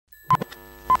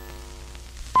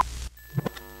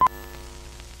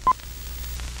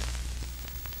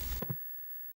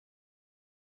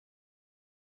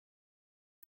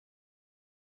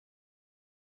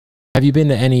Have you been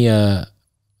to any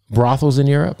brothels in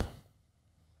Europe?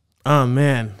 Oh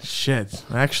man, shit.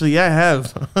 Actually, yeah, I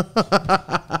have.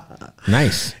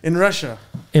 Nice. In Russia.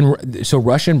 So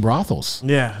Russian brothels.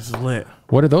 Yeah, it's lit.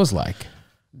 What are those like?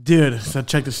 Dude, so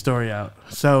check the story out.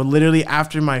 So literally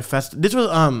after my this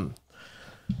was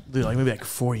dude, like maybe like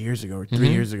 4 years ago or 3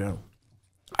 years ago.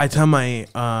 I tell my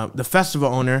the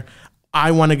festival owner,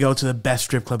 I want to go to the best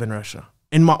strip club in Russia.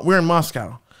 We're in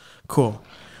Moscow. Cool.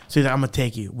 So he's like, I'm gonna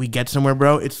take you. We get somewhere,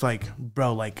 bro. It's like,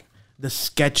 bro, like the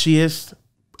sketchiest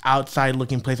outside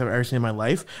looking place I've ever seen in my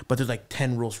life. But there's like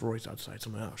 10 Rolls Royce outside.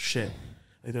 So I'm like, oh shit.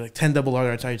 Like they're like 10 double R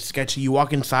outside, sketchy. You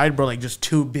walk inside, bro, like just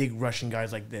two big Russian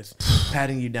guys like this,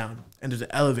 patting you down. And there's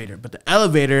an elevator. But the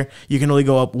elevator, you can only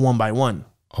go up one by one.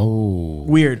 Oh.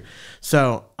 Weird.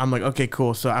 So I'm like, okay,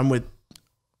 cool. So I'm with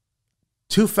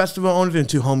 2 festival owners and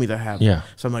 2 homies I have. Yeah.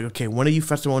 So I'm like, okay, one of you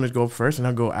festival owners go up first and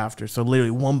I'll go after. So literally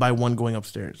one by one going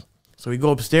upstairs. So we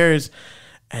go upstairs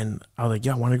and I was like,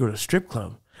 yeah, I want to go to a strip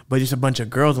club. But just a bunch of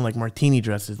girls in like martini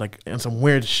dresses, like, and some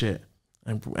weird shit.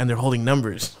 And they're holding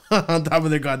numbers on top of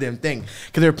their goddamn thing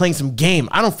because they were playing some game.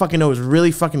 I don't fucking know. It was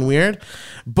really fucking weird.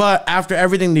 But after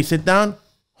everything, they sit down,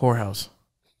 whorehouse.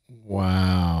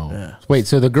 Wow. Yeah. Wait,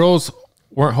 so the girls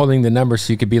weren't holding the numbers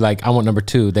so you could be like, I want number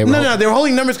 2. They were No, they were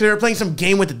holding numbers because they were playing some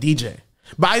game with the DJ.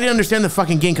 But I didn't understand the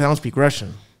fucking game because I don't speak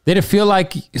Russian. Did it feel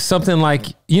like something like,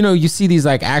 you know, you see these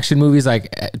like action movies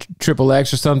like Triple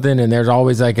X or something, and there's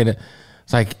always like it's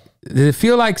like, did it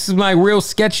feel like some like real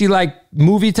sketchy like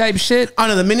movie type shit? Oh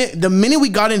no, the minute we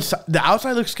got inside, the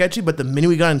outside looked sketchy, but the minute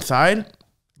we got inside,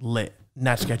 lit.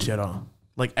 Not sketchy at all.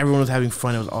 Like everyone was having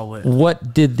fun. It was all lit.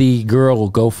 What did the girl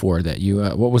go for that you?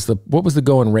 What was the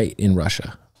going rate in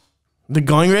Russia? The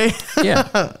going rate?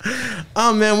 Yeah.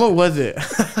 Oh man, what was it?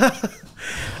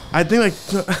 I think like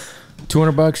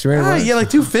 $200, $300. yeah, like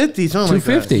 250, something like that.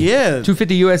 250. Yeah,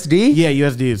 250 USD. Yeah,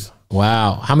 USDs.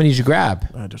 Wow. How many did you grab?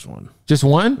 Just one. Just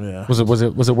one? Yeah. Was it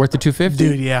worth the 250?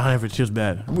 Dude, yeah, 100%. She was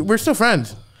bad. We're still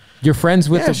friends. You're friends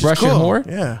with the Russian whore?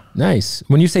 Yeah. Nice.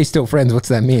 When you say still friends, what's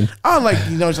that mean? Oh, like,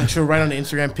 you know, it's like she'll write on the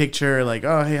Instagram picture, like,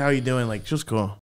 oh, hey, how you doing? Like, she was cool.